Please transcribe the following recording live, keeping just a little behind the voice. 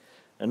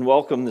and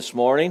welcome this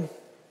morning.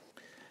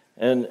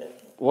 And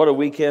what a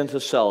weekend to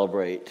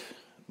celebrate,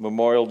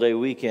 Memorial Day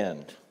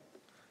weekend.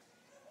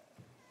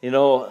 You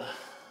know,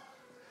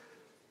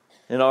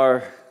 in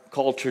our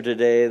culture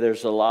today,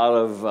 there's a lot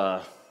of,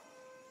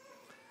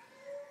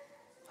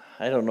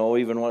 I don't know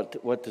even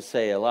what to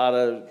say, a lot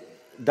of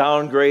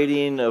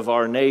downgrading of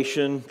our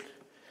nation.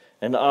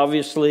 And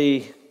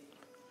obviously,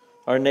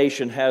 our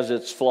nation has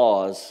its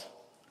flaws.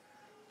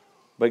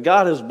 But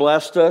God has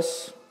blessed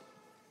us,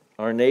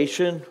 our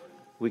nation.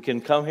 We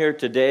can come here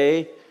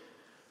today.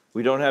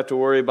 We don't have to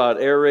worry about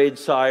air raid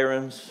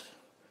sirens,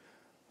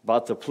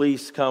 about the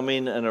police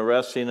coming and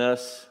arresting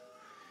us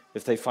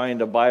if they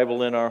find a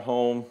Bible in our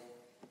home.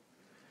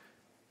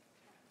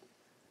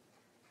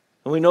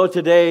 And we know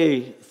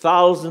today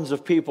thousands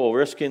of people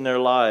risking their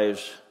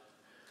lives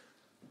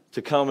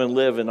to come and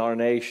live in our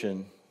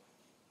nation,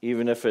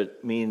 even if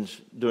it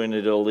means doing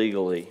it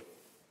illegally.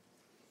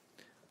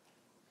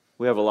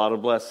 We have a lot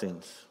of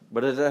blessings,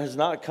 but it has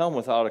not come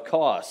without a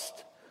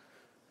cost.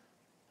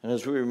 And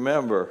as we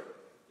remember,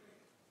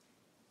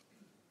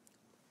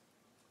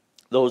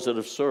 those that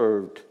have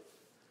served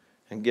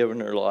and given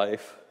their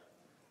life.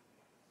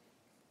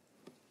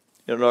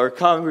 And our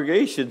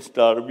congregation's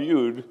not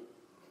immune.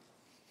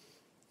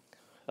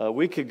 A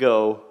week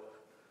ago,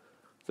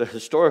 the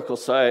Historical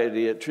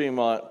Society at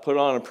Tremont put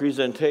on a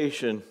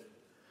presentation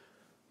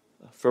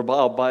for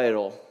Bob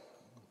Beidel.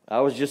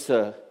 I was just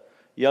a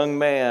young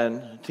man,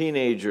 a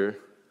teenager,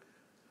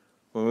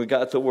 when we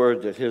got the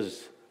word that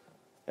his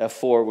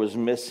F4 was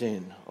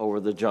missing over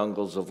the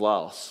jungles of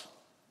Laos.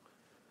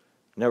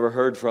 Never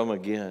heard from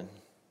again.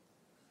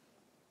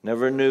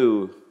 Never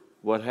knew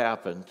what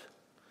happened.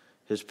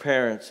 His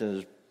parents and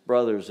his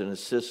brothers and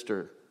his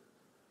sister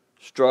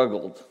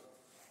struggled.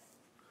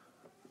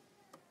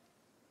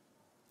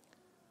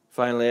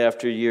 Finally,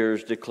 after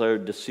years,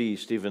 declared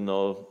deceased, even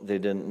though they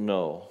didn't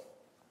know.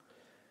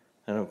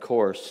 And of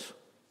course,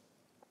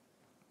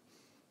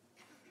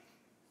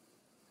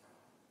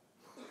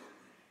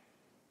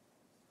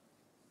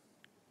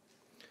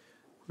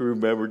 we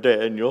remember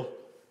Daniel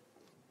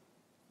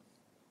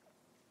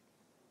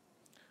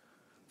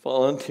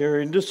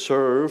volunteering to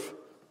serve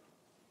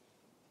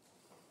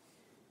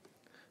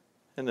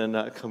and then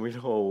not coming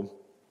home.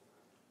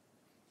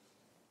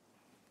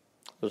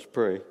 Let's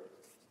pray.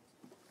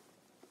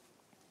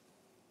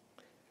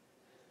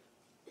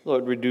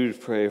 Lord, we do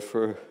pray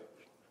for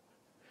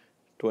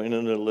Dwayne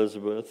and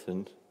Elizabeth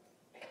and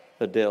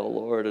Adele,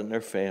 Lord, and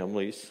their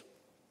families.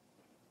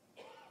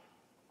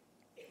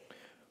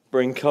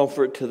 Bring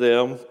comfort to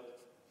them.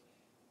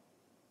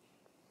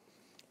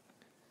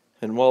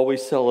 And while we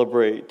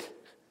celebrate,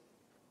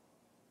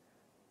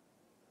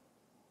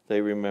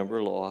 they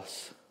remember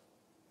loss.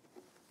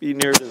 Be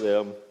near to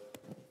them.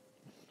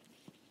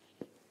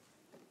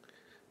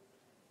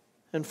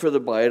 And for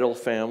the Beidel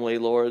family,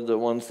 Lord, the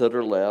ones that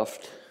are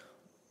left,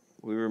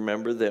 we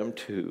remember them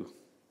too.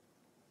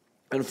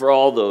 And for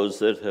all those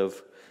that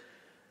have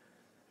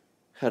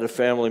had a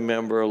family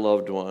member, a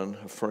loved one,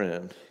 a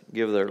friend,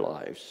 give their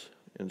lives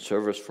in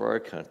service for our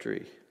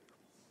country.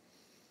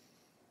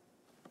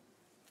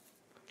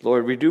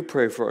 Lord, we do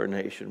pray for our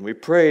nation. We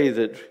pray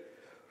that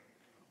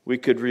we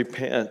could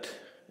repent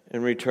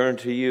and return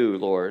to you,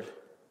 Lord.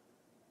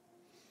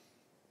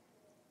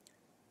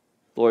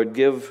 Lord,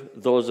 give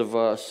those of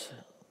us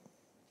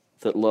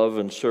that love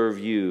and serve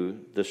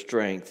you the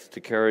strength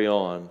to carry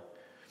on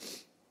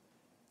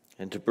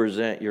and to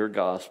present your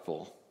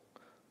gospel,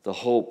 the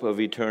hope of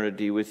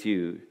eternity with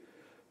you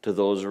to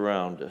those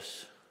around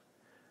us.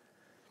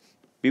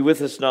 Be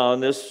with us now in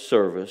this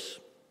service.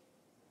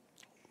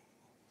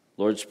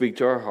 Lord, speak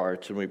to our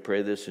hearts, and we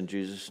pray this in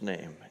Jesus'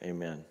 name.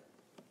 Amen.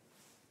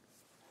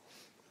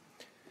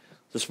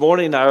 This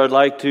morning I would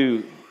like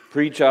to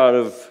preach out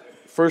of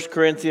 1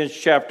 Corinthians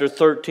chapter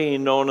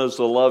 13, known as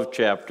the love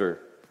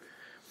chapter.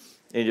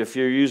 And if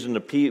you're using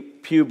the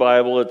Pew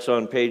Bible, it's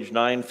on page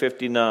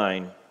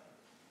 959.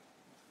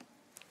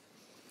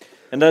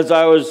 And as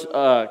I was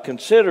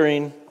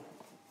considering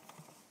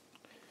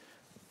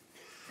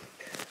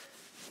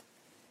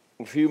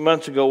a few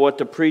months ago what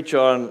to preach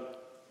on,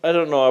 I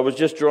don't know, I was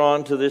just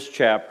drawn to this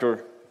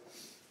chapter.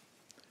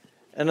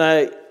 And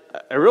I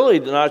really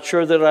not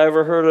sure that I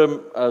ever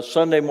heard a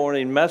Sunday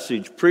morning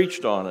message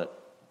preached on it.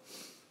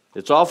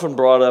 It's often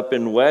brought up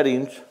in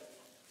weddings.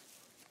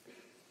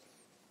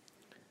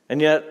 And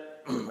yet,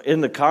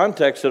 in the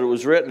context that it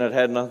was written, it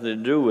had nothing to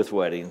do with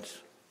weddings.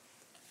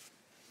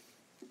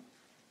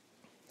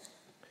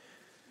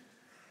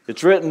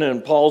 It's written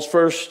in Paul's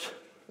first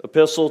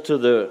epistle to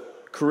the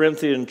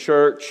Corinthian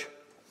church.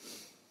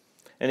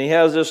 And he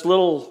has this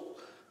little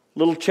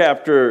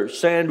chapter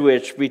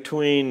sandwiched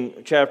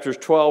between chapters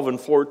 12 and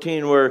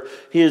 14 where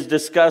he is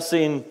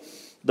discussing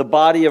the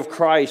body of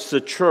Christ, the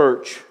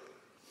church,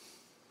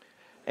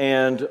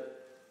 and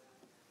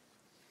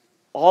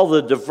all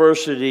the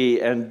diversity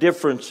and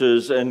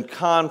differences and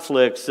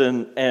conflicts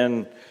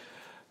and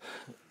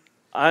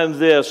I'm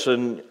this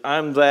and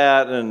I'm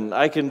that and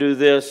I can do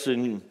this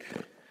and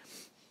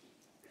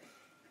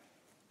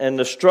and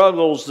the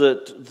struggles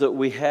that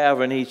we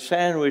have, and he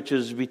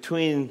sandwiches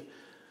between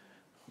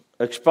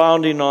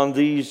expounding on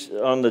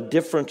the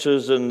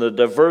differences and the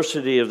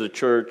diversity of the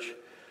church.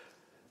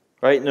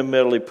 Right in the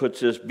middle, he puts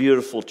this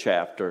beautiful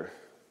chapter.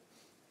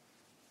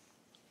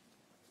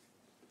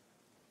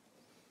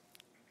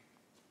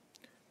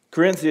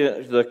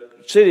 The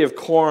city of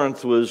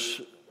Corinth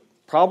was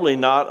probably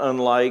not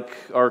unlike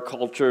our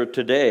culture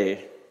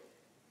today.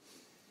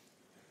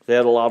 They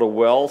had a lot of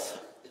wealth.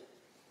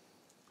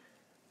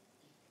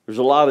 There's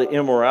a lot of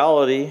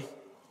immorality.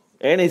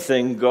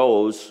 Anything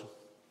goes.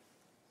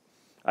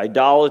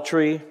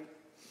 Idolatry.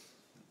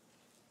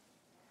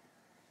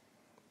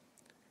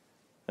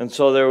 And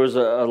so there was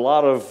a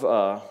lot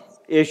of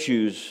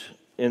issues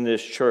in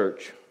this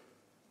church.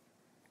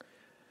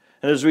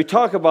 And as we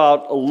talk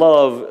about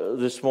love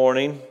this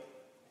morning,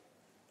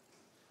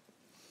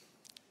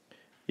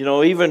 you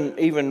know,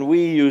 even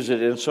we use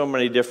it in so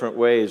many different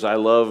ways. I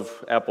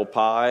love apple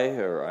pie,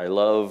 or I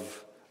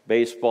love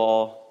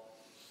baseball.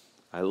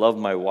 I love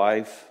my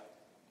wife.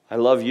 I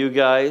love you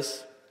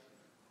guys.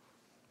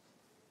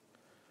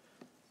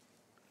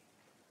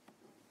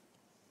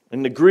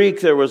 In the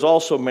Greek, there was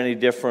also many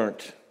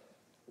different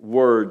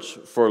words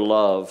for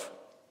love.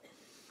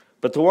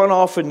 But the one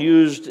often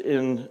used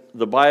in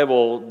the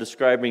Bible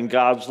describing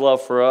God's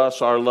love for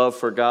us, our love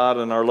for God,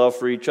 and our love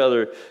for each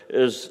other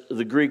is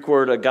the Greek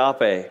word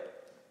agape.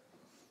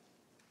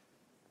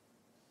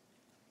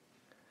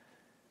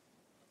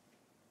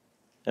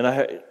 And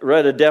I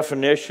read a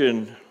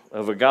definition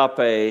of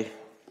agape,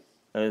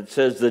 and it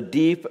says the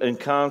deep and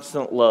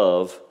constant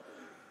love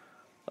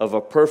of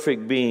a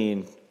perfect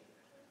being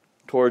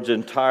towards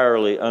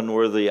entirely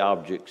unworthy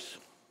objects.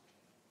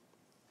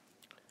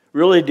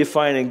 Really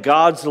defining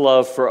God's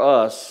love for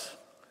us,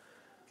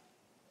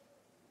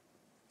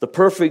 the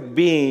perfect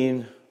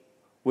being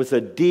with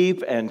a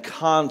deep and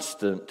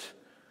constant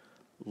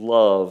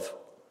love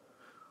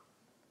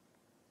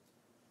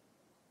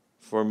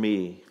for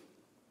me,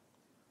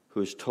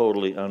 who is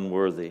totally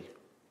unworthy.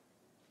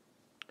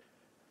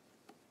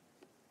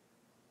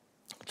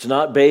 It's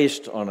not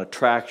based on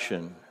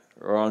attraction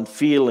or on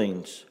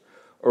feelings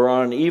or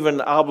on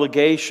even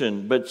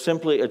obligation, but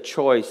simply a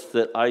choice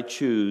that I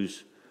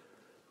choose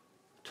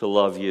to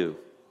love you.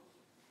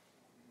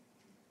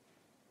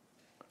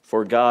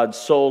 For God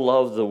so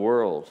loved the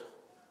world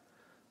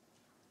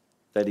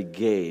that he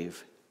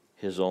gave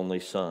his only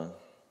Son.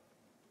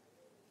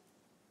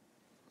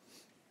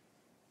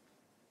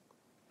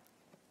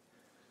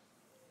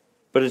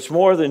 But it's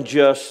more than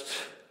just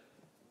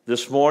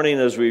this morning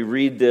as we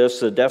read this,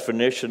 the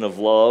definition of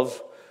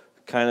love,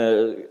 kind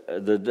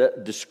of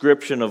the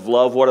description of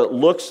love, what it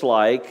looks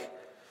like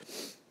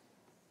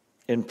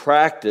in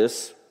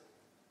practice.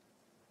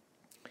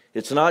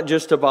 It's not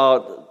just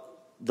about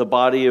the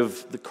body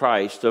of the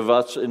Christ, of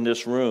us in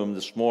this room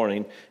this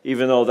morning,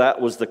 even though that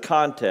was the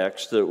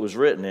context that it was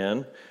written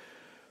in,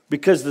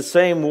 because the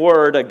same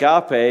word,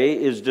 agape,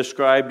 is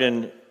described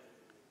in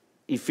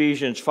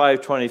Ephesians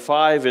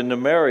 5:25 in the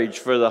marriage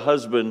for the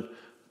husband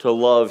to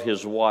love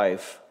his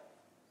wife.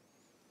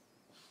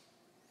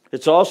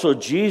 It's also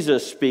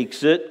Jesus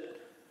speaks it.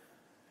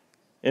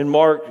 In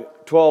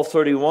Mark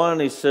 12:31,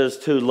 he says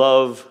to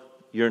love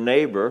your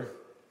neighbor,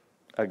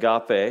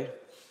 agape.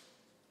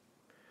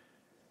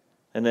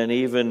 And then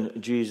even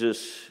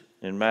Jesus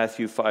in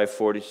Matthew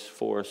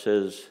 5:44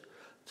 says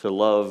to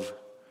love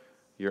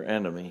your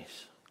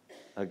enemies,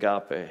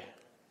 agape.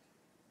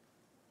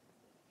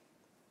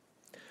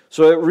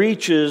 So it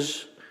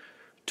reaches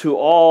to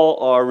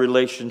all our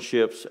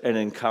relationships and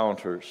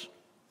encounters.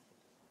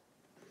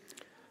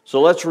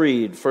 So let's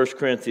read 1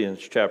 Corinthians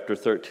chapter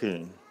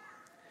 13.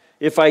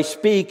 If I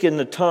speak in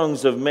the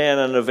tongues of men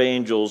and of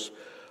angels,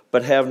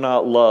 but have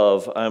not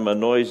love, I am a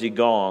noisy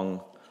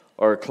gong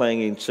or a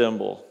clanging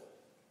cymbal.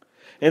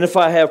 And if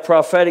I have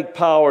prophetic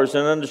powers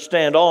and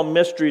understand all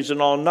mysteries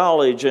and all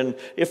knowledge, and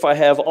if I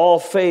have all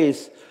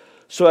faith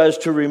so as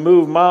to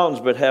remove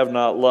mountains but have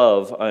not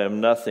love, I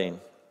am nothing.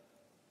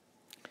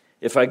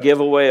 If I give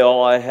away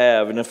all I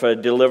have, and if I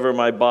deliver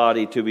my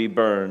body to be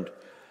burned,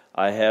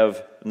 I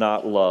have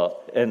not love,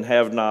 and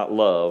have not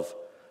love,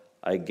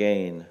 I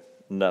gain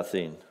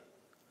nothing.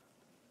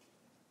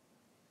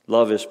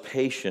 Love is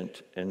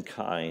patient and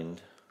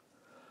kind.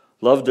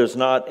 Love does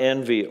not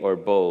envy or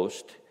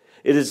boast.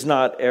 It is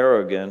not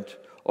arrogant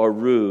or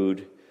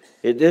rude.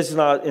 It does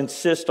not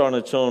insist on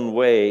its own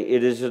way.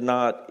 It is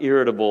not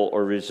irritable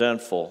or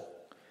resentful.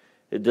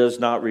 It does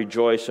not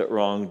rejoice at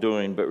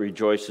wrongdoing, but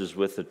rejoices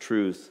with the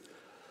truth.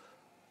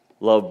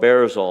 Love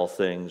bears all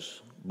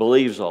things,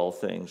 believes all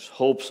things,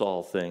 hopes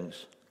all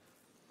things,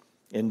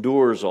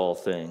 endures all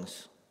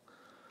things.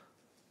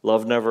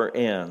 Love never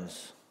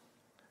ends.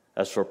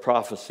 As for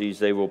prophecies,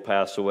 they will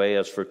pass away.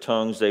 As for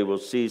tongues, they will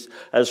cease.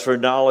 As for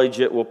knowledge,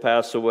 it will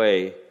pass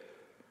away.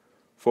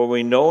 For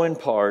we know in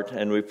part,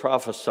 and we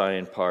prophesy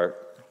in part.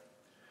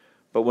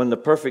 But when the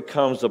perfect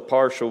comes, the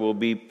partial will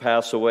be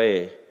pass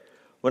away.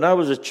 When I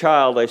was a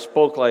child, I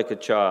spoke like a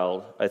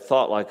child. I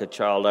thought like a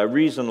child. I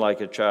reasoned like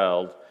a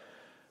child.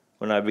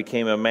 When I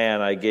became a man,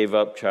 I gave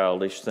up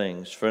childish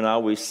things. For now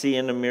we see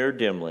in a mirror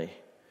dimly,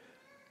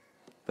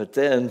 but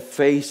then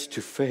face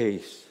to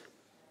face.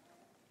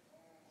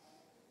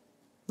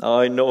 Now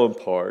I know in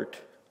part.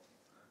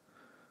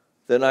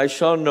 Then I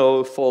shall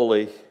know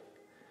fully,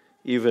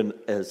 even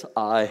as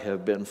I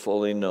have been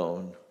fully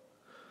known.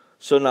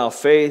 So now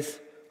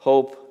faith,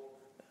 hope,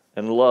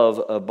 and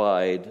love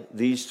abide,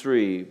 these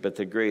three, but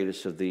the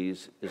greatest of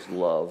these is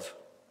love.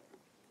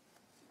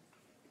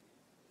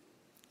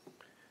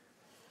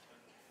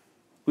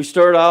 We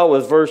start out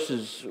with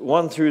verses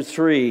 1 through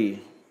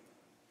 3,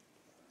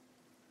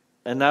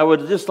 and I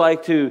would just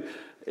like to,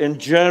 in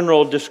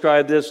general,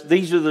 describe this.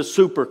 These are the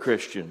super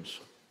Christians.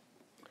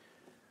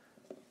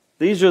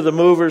 These are the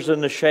movers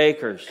and the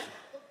shakers.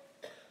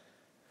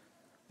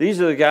 These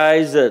are the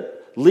guys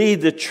that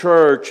lead the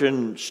church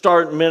and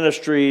start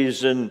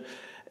ministries and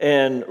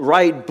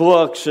write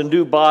books and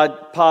do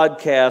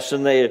podcasts,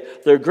 and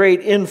they're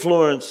great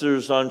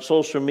influencers on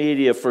social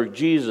media for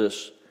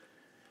Jesus.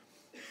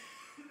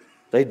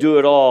 They do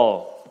it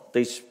all.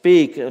 They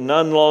speak in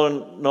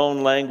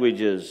unknown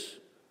languages.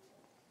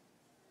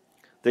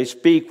 They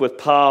speak with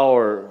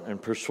power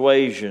and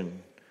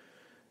persuasion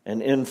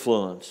and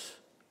influence.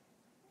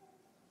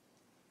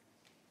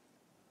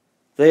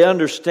 They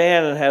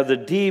understand and have the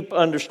deep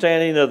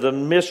understanding of the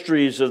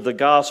mysteries of the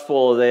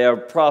gospel. They are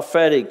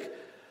prophetic.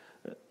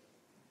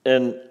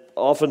 And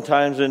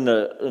oftentimes in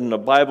the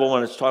Bible,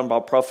 when it's talking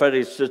about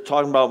prophetic, it's just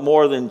talking about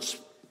more than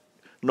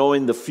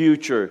knowing the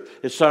future.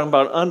 It's talking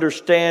about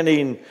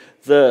understanding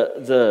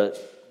the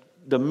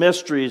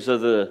mysteries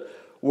of the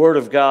Word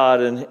of God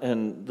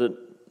and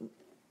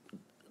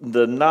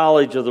the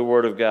knowledge of the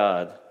Word of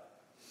God.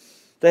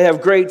 They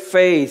have great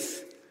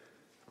faith.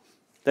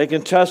 They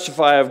can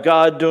testify of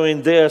God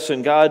doing this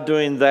and God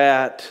doing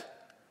that.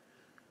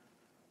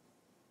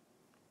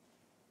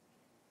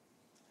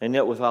 And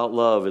yet without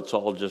love, it's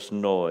all just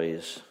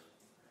noise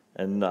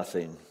and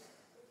nothing.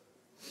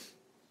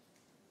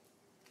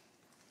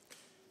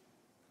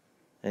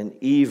 And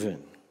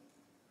even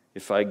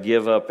if I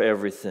give up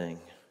everything,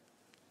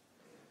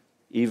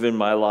 even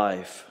my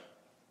life,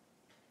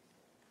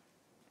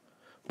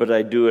 but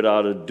I do it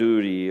out of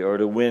duty or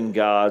to win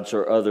God's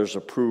or others'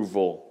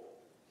 approval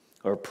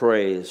or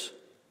praise.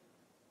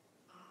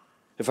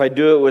 If I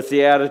do it with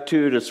the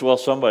attitude, it's, well,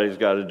 somebody's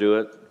got to do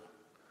it,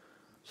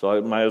 so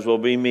it might as well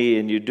be me,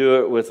 and you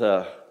do it with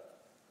a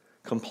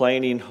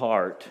complaining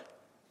heart,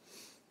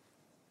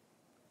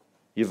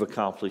 you've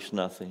accomplished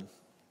nothing.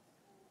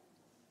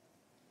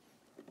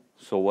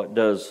 So what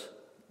does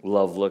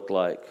love look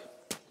like?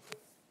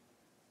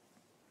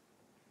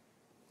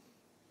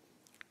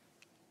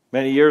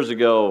 Many years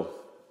ago,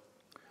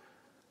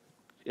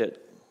 at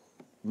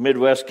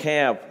Midwest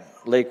Camp,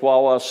 Lake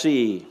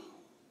Wawasee,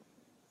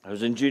 I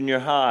was in junior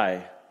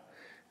high,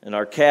 in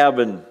our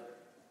cabin.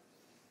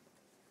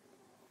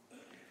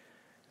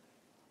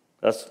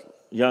 Us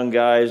young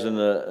guys,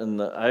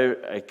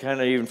 I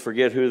kind of even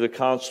forget who the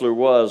counselor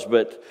was,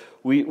 but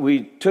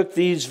we took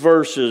these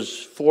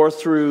verses 4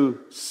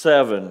 through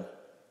 7,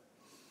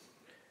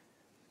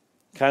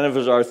 kind of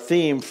as our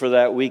theme for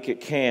that week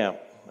at camp.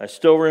 I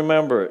still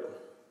remember it.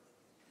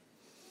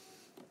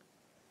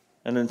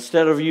 And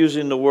instead of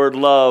using the word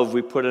love,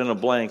 we put in a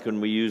blank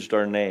and we used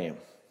our name.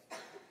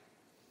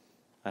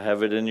 I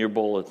have it in your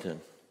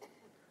bulletin.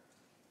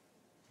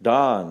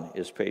 Don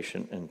is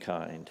patient and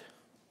kind.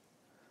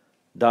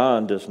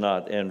 Don does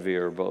not envy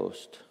or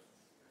boast.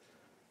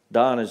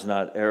 Don is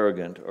not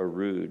arrogant or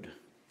rude.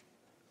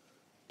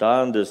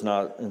 Don does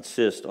not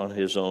insist on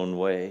his own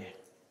way.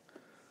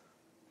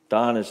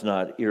 Don is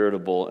not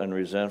irritable and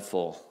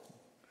resentful.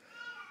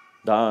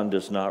 Don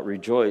does not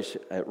rejoice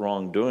at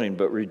wrongdoing,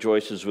 but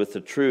rejoices with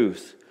the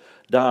truth.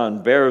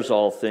 Don bears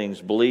all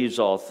things, believes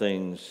all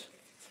things,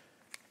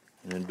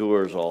 and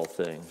endures all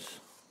things.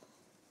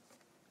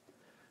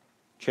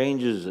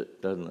 Changes it,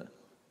 doesn't it?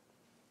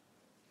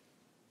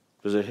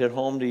 Does it hit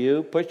home to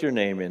you? Put your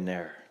name in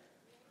there.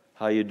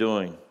 How you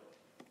doing?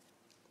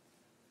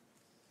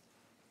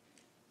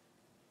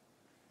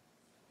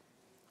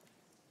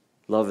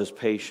 Love is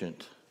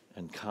patient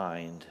and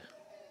kind.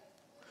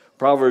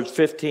 Proverbs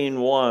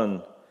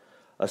 15:1,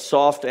 a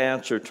soft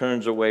answer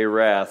turns away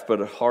wrath, but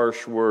a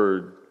harsh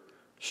word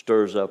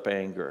stirs up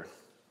anger.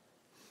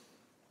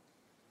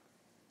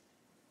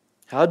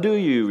 How do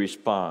you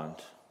respond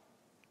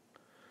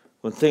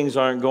when things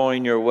aren't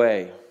going your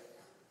way?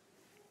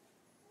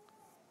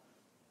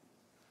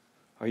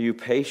 Are you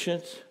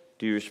patient?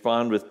 Do you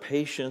respond with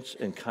patience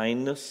and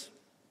kindness?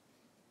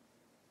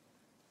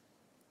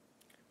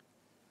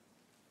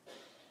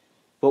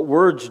 What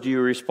words do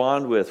you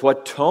respond with?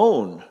 What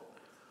tone?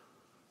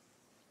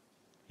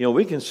 You know,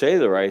 we can say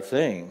the right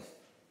thing,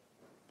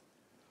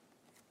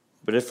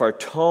 but if our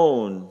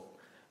tone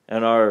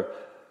and our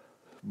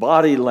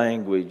body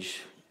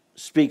language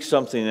speak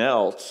something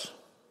else,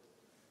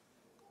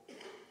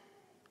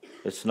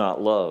 it's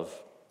not love.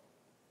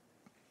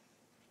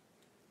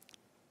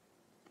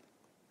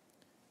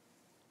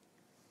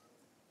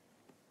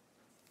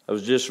 I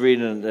was just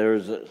reading,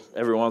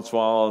 every once in a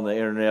while on the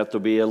internet,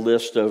 there'll be a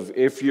list of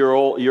if you're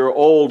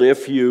old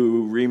if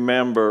you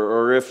remember,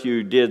 or if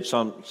you did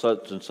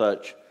such and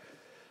such.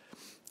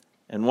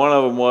 And one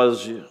of them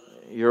was,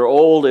 you're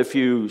old if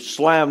you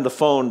slam the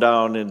phone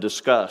down in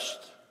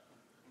disgust.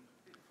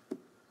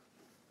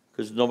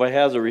 Because nobody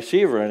has a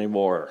receiver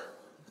anymore.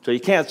 So you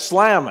can't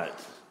slam it.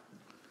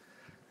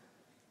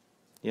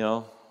 You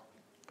know,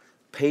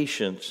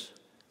 patience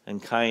and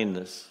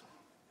kindness.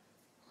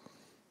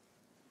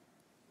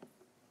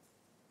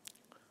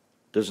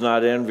 Does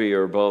not envy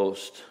or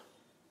boast.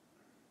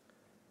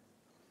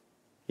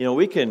 You know,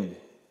 we can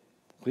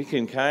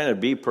kind of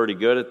be pretty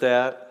good at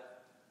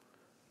that.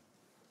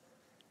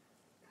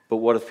 But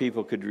what if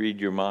people could read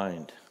your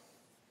mind?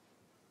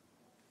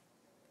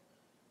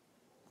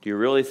 Do you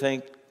really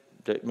think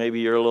that maybe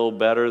you're a little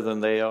better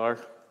than they are?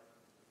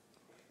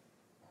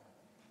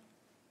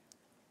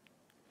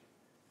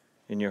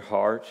 In your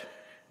heart,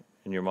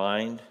 in your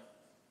mind?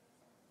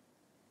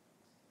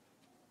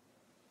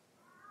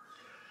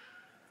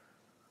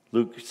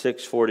 Luke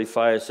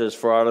 6:45 says,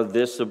 "For out of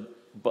this,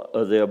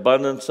 the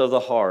abundance of the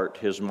heart,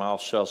 his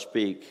mouth shall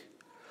speak."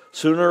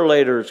 Sooner or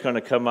later, it's going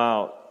to come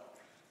out.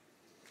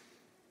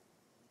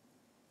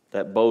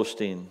 That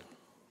boasting,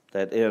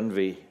 that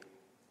envy.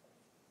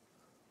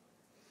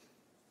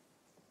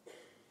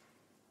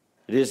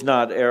 It is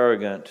not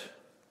arrogant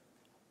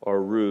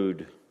or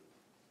rude.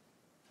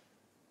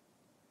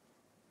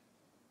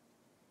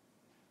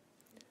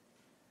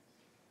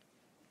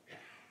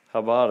 How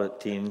about it,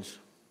 teens?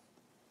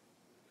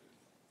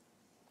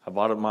 How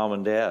about it, mom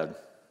and dad?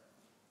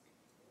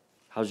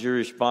 How's your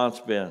response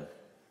been? How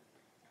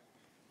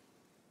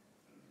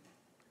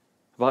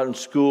about in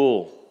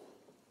school,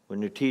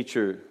 when your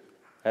teacher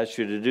asks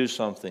you to do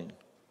something?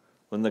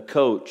 When the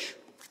coach?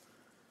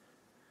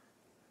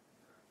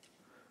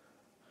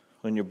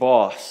 When your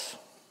boss?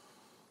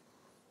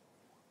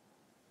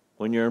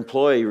 When your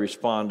employee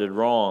responded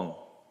wrong?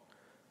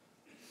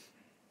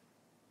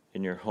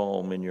 In your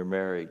home, in your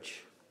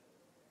marriage?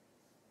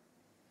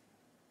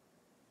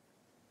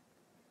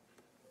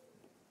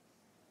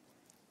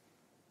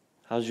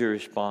 How's your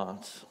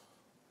response?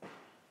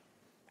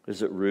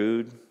 Is it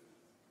rude?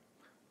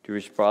 Do you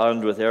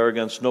respond with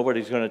arrogance?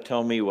 Nobody's going to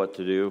tell me what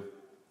to do.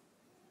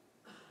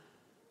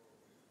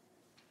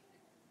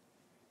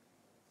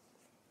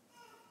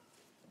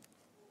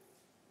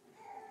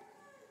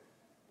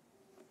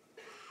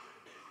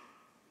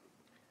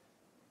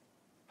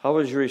 How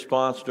was your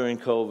response during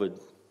COVID?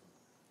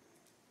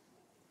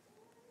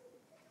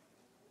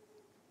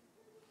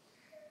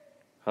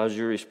 How's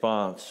your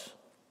response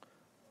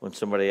when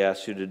somebody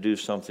asks you to do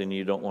something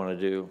you don't want to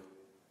do?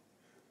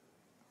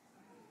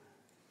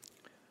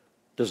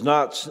 Does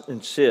not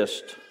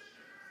insist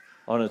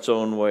on its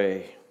own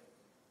way.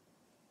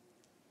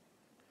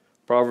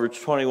 Proverbs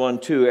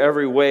 21:2,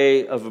 "Every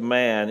way of a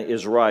man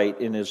is right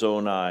in his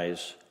own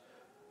eyes,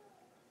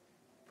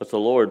 but the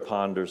Lord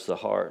ponders the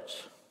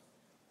hearts."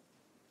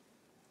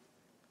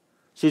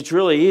 See, it's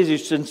really easy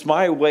since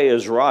my way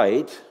is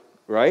right?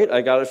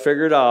 I got it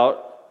figured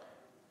out.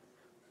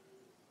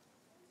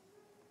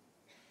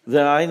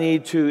 Then I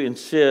need to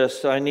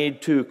insist, I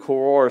need to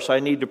coerce, I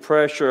need to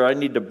pressure, I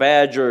need to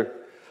badger,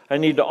 I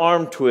need to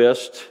arm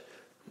twist.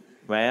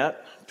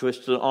 Matt,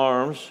 twist the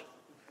arms.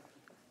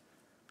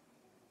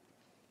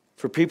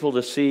 For people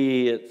to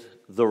see it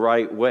the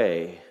right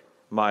way,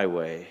 my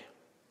way.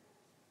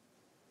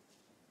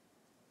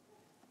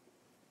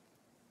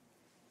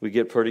 We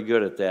get pretty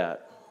good at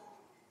that.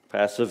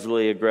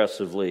 Passively,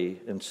 aggressively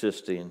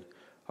insisting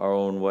our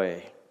own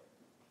way.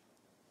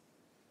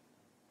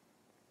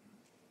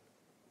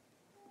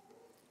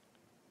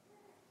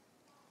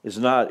 Is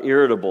not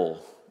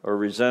irritable or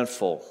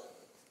resentful.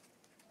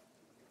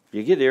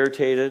 You get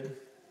irritated.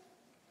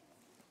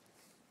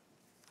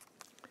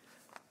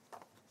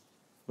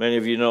 Many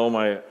of you know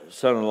my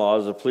son-in-law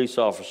is a police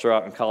officer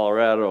out in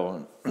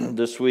Colorado. And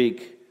this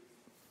week,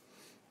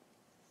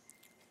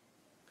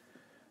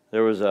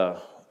 there was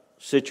a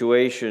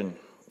situation,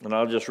 and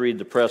I'll just read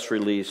the press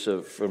release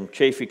from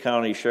Chaffee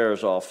County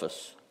Sheriff's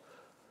Office.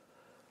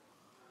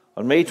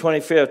 On May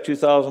 25th,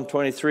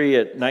 2023,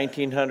 at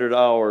 1900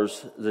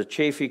 hours, the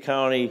Chaffee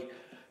County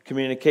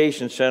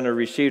Communications Center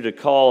received a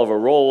call of a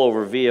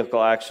rollover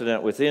vehicle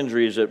accident with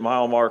injuries at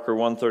mile marker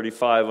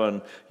 135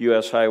 on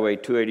U.S. Highway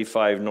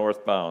 285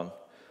 northbound.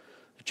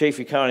 The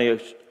Chaffee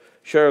County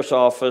Sheriff's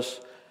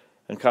Office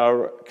and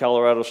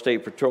Colorado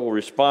State Patrol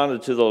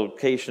responded to the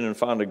location and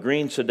found a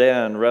green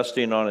sedan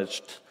resting on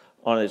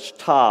its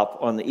top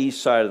on the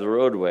east side of the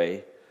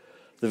roadway.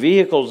 The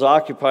vehicle was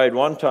occupied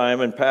one time,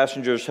 and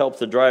passengers helped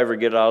the driver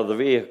get out of the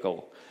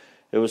vehicle.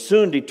 It was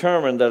soon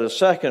determined that a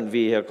second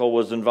vehicle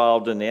was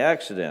involved in the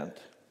accident.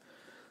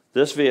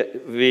 This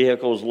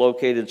vehicle was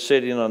located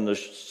sitting on the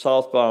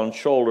southbound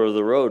shoulder of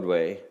the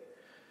roadway.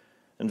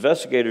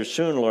 Investigators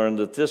soon learned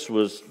that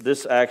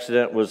this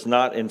accident was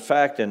not in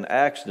fact an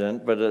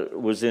accident, but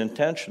it was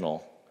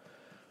intentional.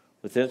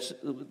 With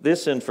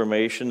this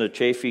information, the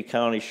Chaffee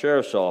County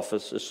Sheriff's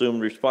Office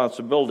assumed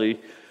responsibility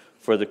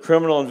for the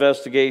criminal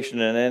investigation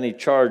and any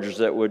charges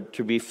that were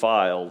to be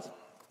filed.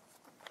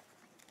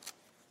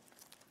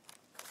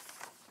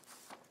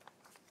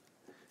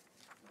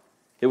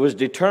 It was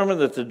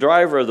determined that the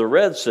driver of the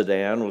red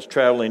sedan was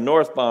traveling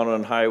northbound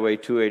on Highway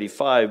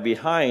 285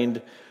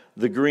 behind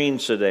the green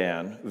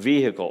sedan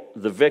vehicle,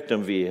 the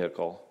victim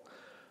vehicle.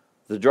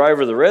 The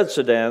driver of the red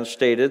sedan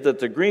stated that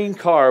the green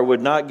car would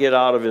not get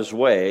out of his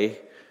way,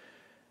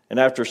 and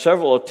after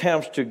several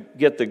attempts to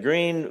get the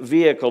green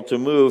vehicle to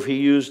move, he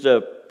used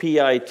a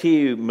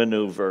PIT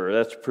maneuver,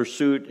 that's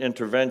pursuit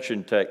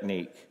intervention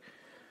technique,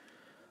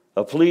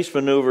 a police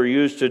maneuver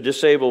used to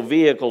disable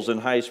vehicles in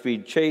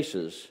high-speed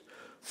chases,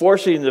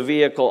 forcing the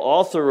vehicle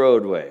off the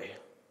roadway.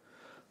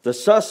 The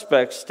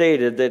suspect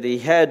stated that he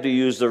had to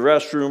use the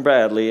restroom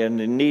badly and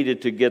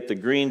needed to get the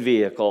green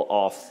vehicle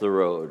off the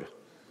road.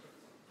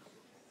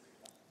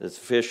 That's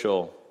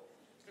official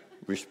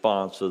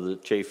response of the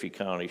Chaffee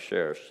County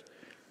Sheriff's.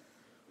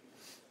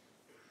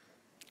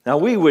 Now,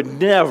 we would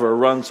never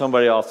run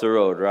somebody off the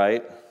road,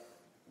 right?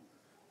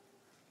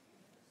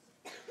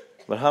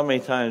 But how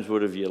many times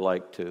would have you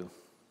liked to?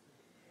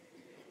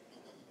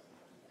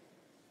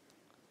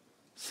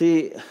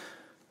 See,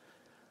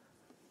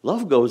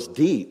 love goes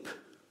deep.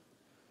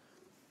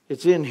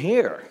 It's in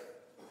here.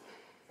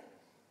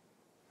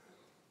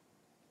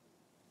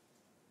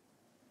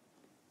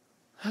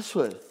 That's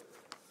what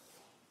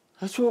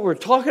we're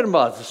talking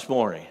about this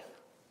morning.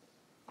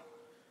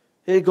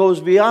 It goes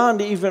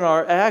beyond even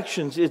our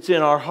actions. It's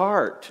in our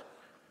heart.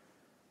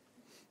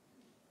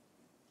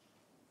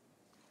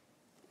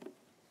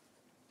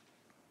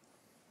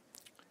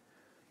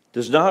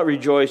 Does not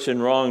rejoice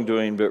in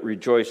wrongdoing, but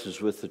rejoices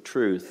with the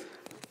truth.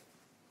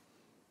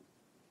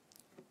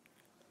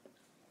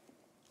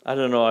 I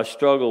don't know, I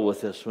struggle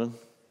with this one.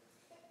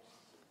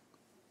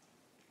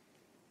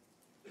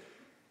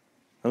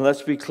 And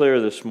let's be clear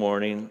this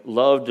morning,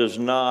 love does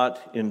not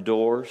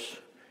endorse,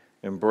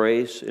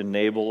 embrace,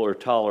 enable, or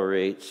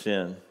tolerate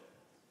sin.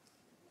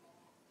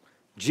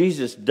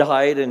 Jesus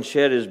died and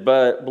shed his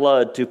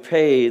blood to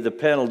pay the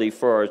penalty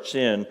for our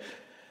sin,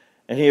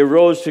 and he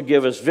arose to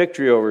give us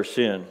victory over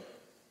sin.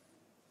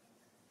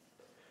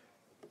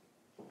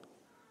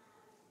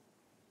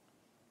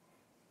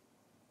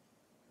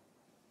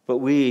 But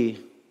we,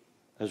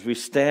 as we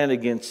stand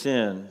against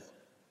sin,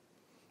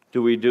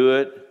 do we do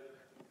it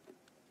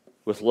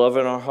with love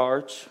in our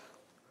hearts?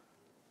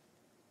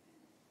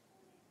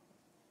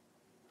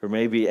 Or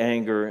maybe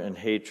anger and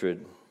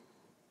hatred?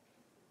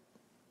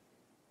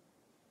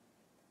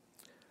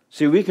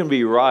 See, we can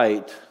be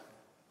right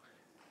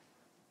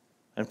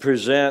and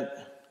present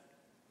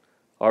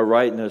our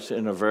rightness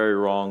in a very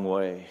wrong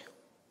way.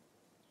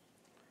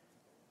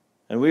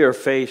 And we are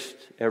faced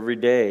every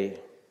day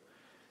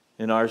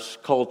in our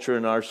culture,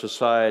 in our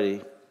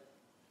society.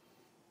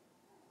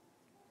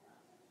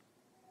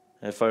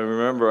 If I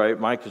remember right,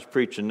 Micah's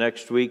preaching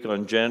next week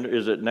on gender.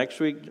 Is it next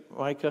week,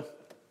 Micah?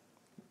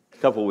 A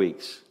couple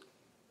weeks.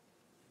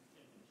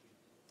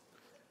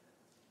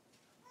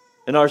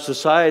 In our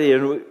society,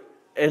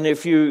 and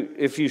if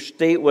you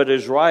state what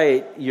is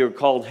right, you're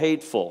called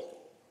hateful.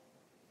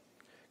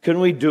 Can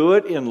we do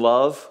it in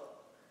love?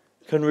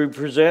 Can we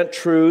present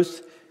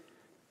truth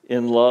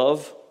in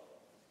love?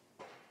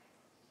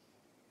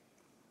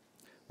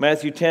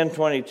 Matthew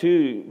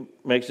 10:22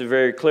 makes it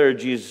very clear.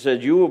 Jesus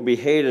said, "You will be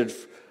hated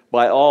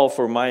by all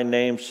for my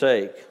name's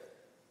sake."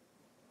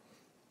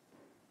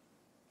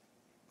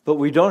 But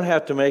we don't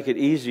have to make it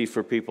easy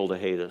for people to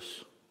hate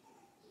us.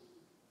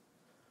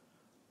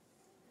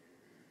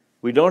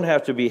 We don't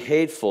have to be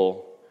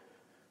hateful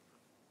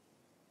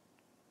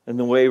in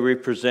the way we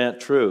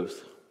present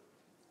truth.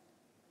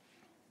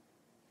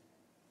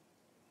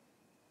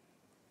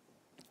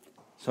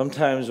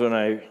 Sometimes when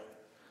I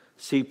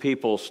see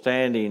people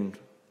standing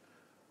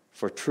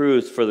for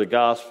truth, for the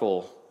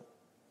gospel,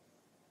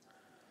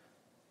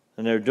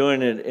 and they're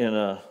doing it in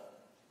an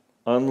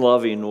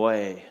unloving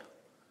way,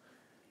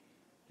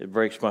 it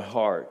breaks my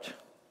heart.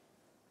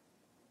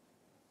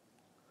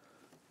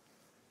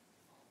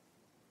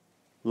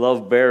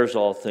 Love bears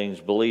all things,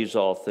 believes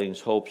all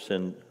things, hopes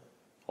in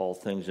all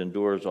things,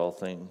 endures all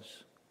things.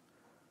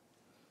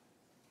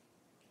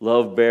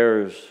 Love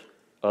bears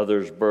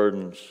others'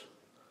 burdens.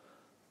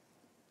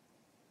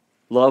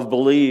 Love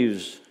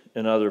believes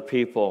in other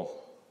people.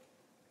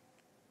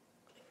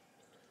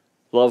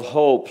 Love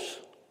hopes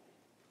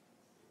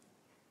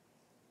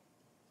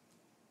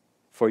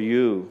for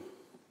you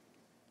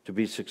to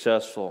be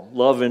successful.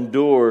 Love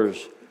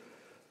endures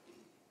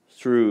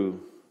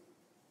through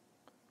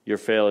your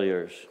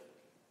failures.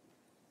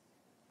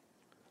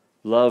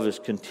 Love is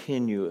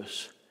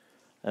continuous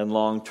and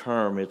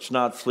long-term. It's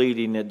not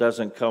fleeting. It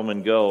doesn't come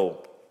and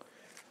go.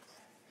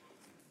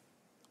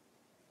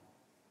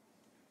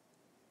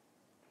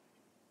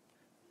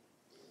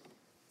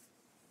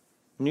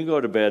 When you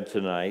go to bed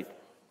tonight,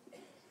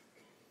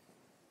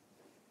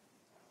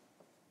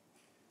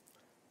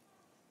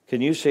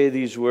 can you say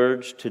these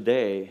words?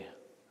 Today,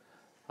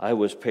 I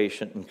was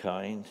patient and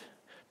kind.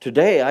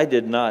 Today, I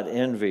did not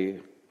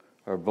envy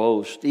or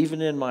boast,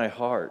 even in my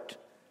heart.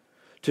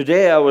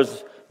 Today I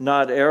was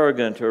not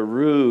arrogant or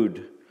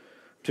rude.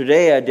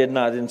 Today I did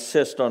not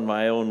insist on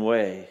my own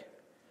way.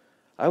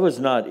 I was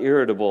not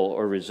irritable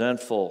or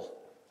resentful.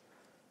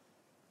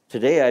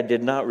 Today I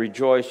did not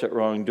rejoice at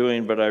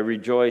wrongdoing, but I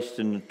rejoiced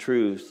in the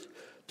truth.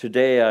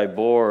 Today I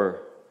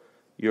bore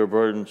your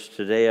burdens.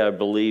 Today I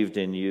believed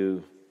in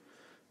you.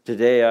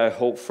 Today I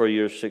hope for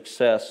your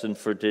success, and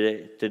for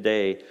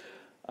today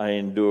I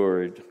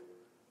endured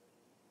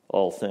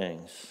all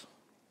things.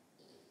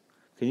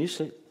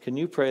 Can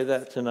you pray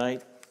that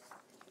tonight?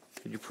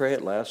 Did you pray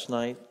it last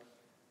night?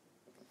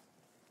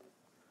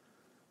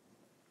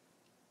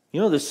 You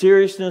know the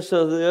seriousness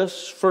of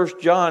this?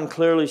 1 John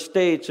clearly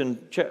states in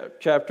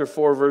chapter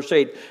 4, verse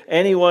 8,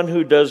 anyone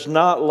who does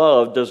not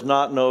love does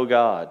not know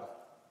God.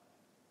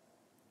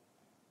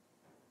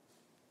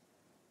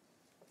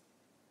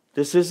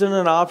 This isn't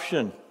an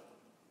option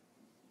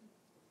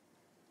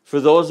for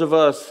those of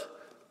us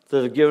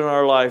that have given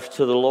our life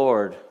to the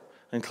Lord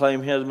and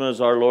claim Him as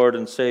our Lord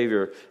and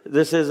Savior.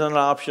 This isn't an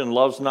option.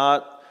 Love's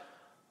not,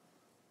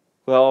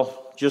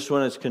 well, just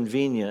when it's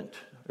convenient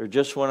or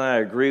just when I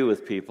agree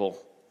with people.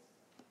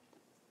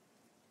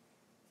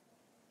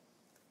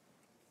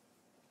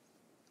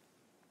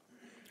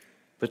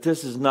 But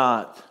this is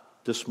not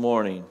this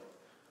morning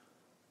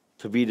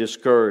to be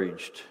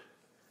discouraged.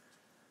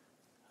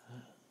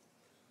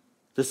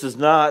 This is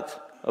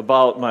not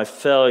about my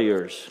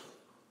failures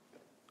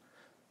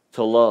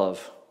to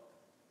love.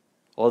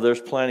 Oh,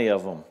 there's plenty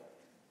of them.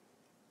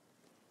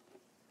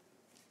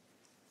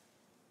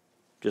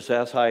 Just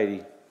ask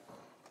Heidi.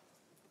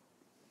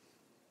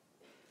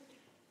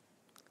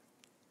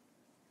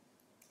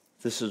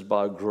 This is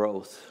about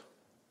growth,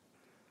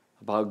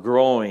 about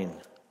growing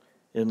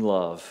in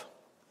love.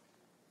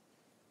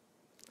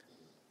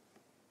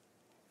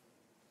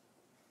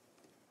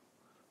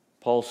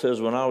 Paul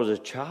says, when I was a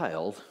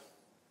child,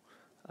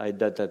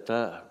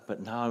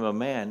 but now I'm a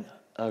man,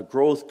 a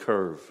growth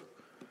curve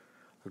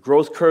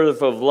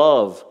of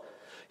love.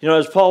 You know,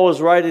 as Paul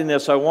was writing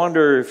this, I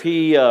wonder if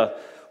he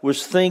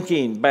was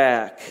thinking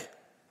back.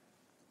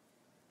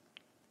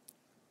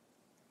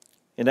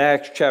 In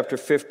Acts chapter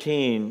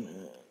 15,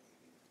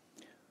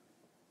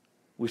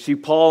 we see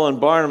Paul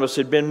and Barnabas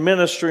had been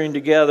ministering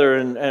together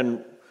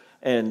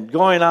and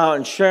going out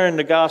and sharing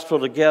the gospel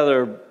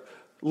together,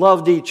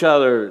 loved each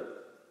other,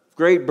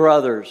 great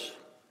brothers.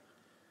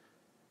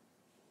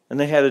 And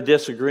they had a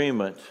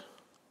disagreement.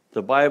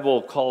 The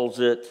Bible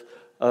calls it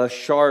a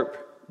sharp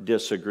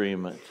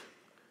disagreement.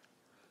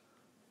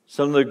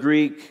 Some of the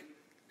Greek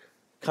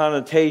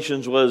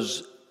connotations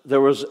was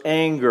there was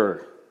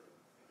anger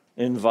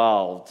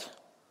involved.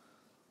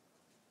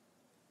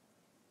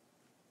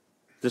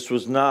 This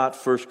was not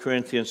 1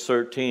 Corinthians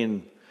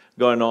 13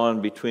 going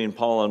on between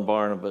Paul and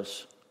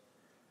Barnabas.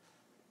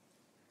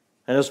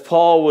 And as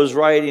Paul was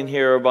writing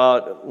here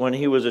about when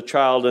he was a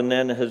child and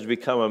then has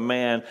become a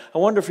man, I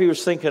wonder if he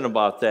was thinking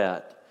about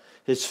that.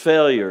 His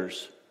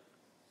failures.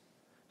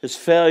 His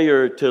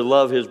failure to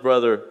love his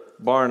brother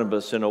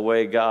Barnabas in a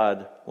way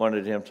God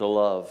wanted him to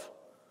love.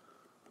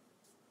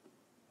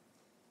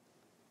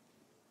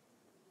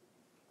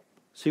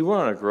 See, we're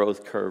on a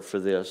growth curve for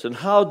this. And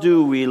how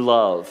do we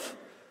love?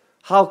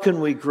 How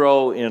can we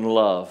grow in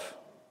love?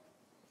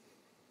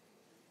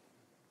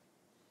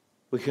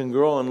 We can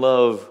grow in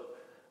love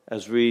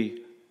as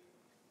we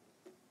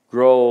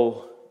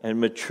grow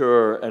and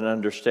mature and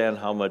understand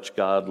how much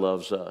God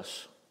loves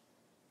us.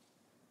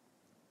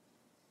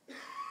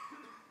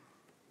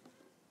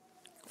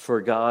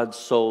 For God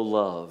so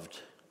loved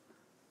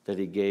that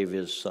He gave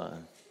His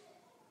Son.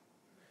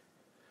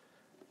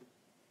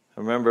 I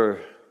remember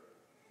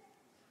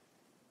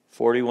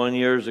 41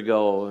 years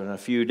ago in a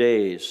few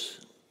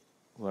days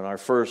when our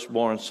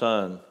firstborn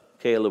son,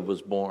 Caleb,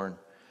 was born.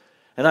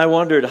 And I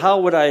wondered,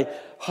 how would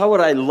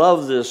I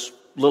love this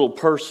little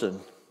person?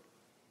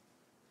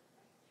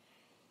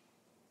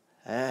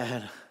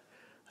 And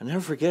I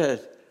never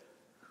forget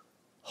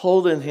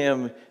holding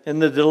him in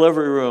the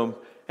delivery room,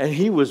 and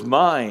he was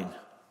mine.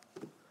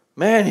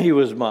 Man, he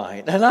was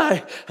mine. And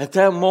at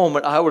that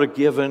moment, I would have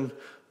given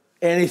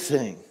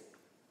anything.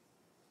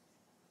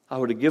 I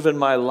would have given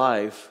my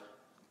life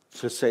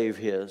to save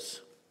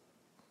his.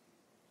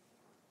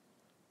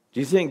 Do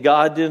you think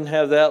God didn't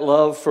have that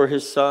love for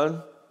His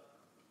Son?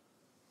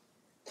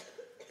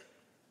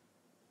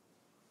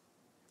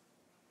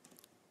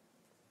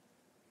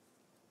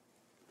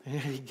 And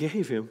He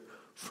gave Him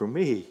for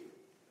me.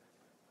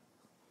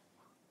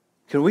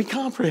 Can we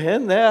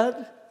comprehend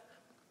that?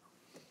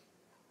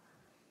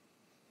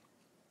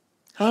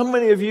 How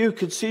many of you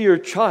could see your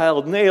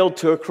child nailed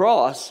to a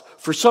cross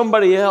for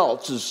somebody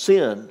else's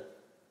sin,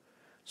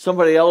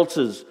 somebody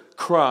else's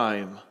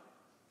crime?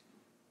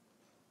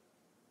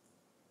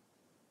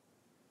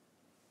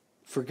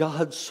 For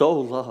God so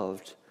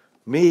loved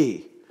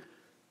me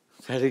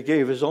that He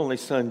gave His only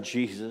Son,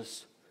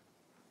 Jesus,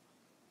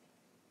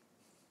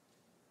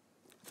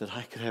 that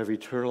I could have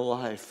eternal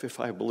life if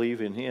I believe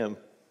in Him.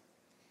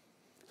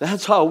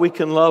 That's how we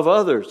can love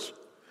others.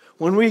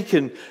 When we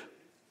can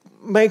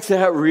make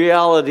that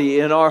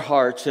reality in our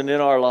hearts and in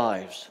our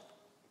lives.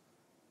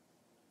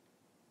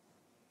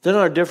 then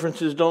our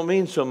differences don't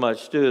mean so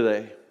much, do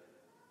they?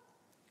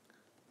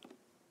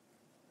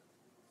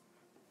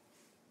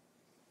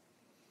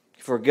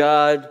 For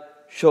God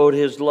showed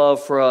his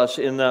love for us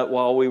in that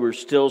while we were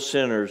still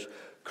sinners,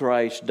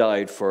 Christ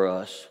died for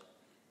us.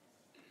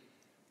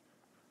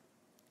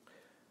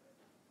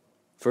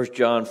 1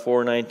 John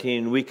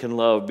 4:19, we can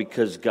love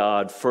because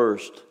God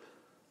first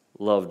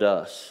loved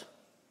us.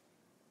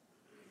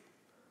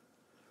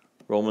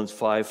 Romans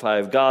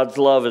 5:5, God's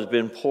love has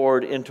been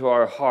poured into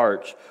our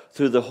hearts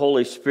through the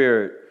Holy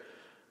Spirit,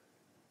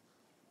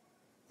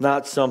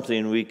 not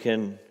something we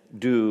can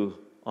do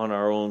on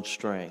our own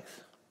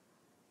strength.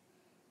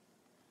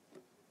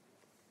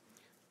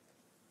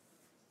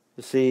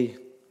 You see,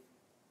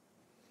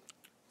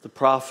 the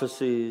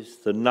prophecies,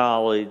 the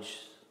knowledge,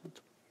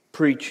 the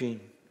preaching,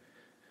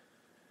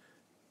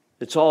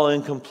 it's all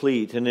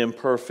incomplete and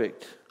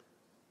imperfect.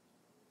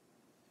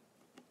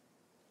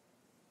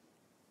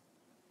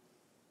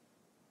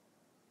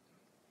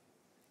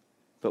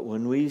 But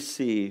when we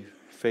see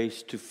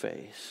face to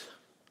face,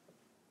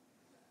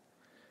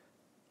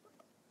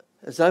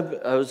 as I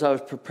was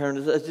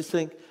preparing this, I just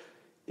think,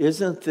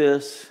 isn't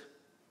this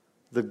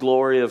the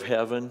glory of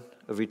heaven,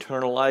 of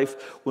eternal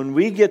life? When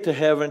we get to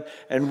heaven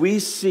and we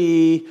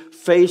see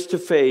face to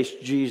face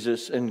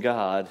Jesus and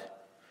God,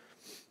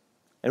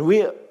 and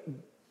we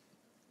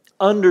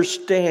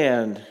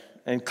understand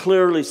and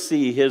clearly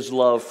see his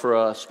love for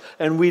us,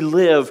 and we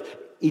live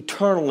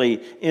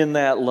eternally in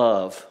that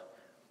love,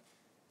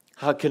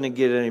 how can it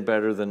get any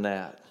better than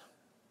that?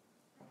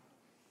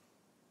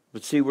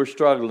 But see, we're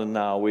struggling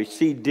now. We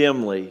see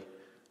dimly.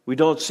 We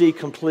don't see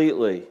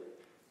completely.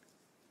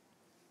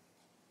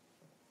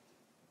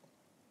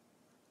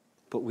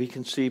 But we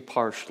can see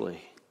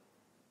partially.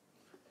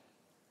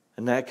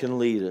 And that can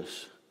lead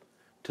us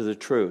to the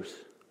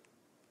truth.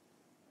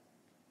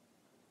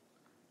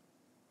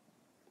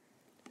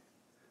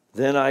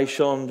 Then I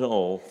shall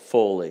know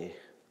fully,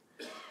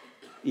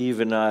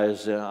 even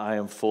as I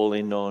am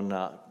fully known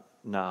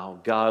now.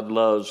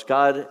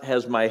 God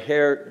has my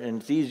hair,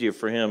 and it's easier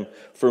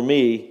for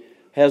me,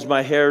 has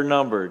my hair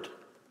numbered.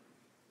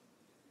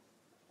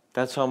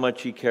 That's how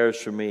much he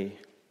cares for me.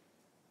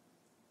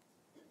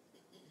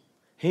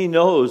 He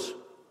knows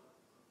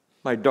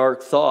my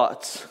dark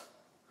thoughts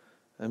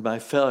and my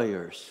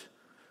failures,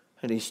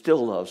 and he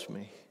still loves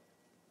me.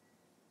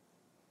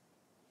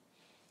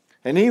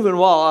 And even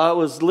while I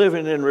was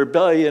living in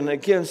rebellion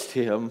against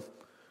him,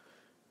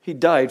 he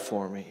died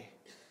for me.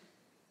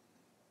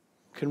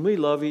 Can we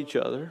love each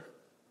other?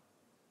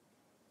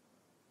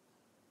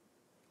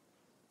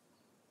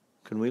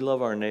 Can we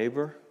love our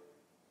neighbor?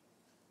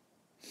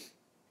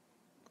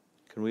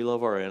 Can we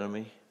love our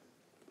enemy?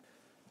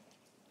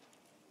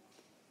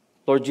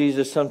 Lord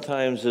Jesus,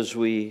 sometimes as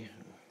we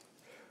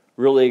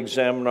really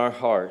examine our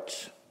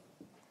hearts,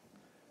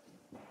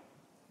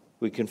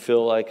 we can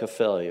feel like a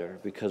failure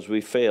because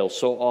we fail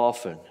so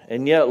often.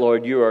 And yet,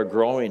 Lord, you are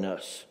growing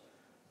us.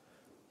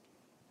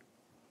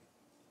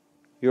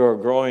 You are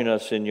growing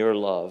us in your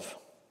love.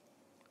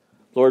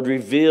 Lord,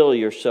 reveal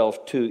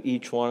yourself to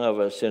each one of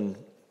us in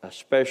a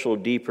special,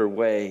 deeper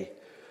way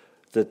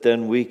that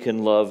then we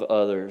can love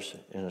others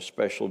in a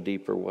special,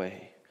 deeper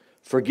way.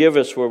 Forgive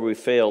us where we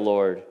fail,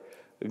 Lord,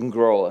 and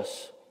grow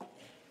us.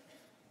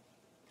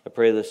 I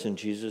pray this in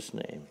Jesus'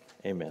 name.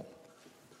 Amen.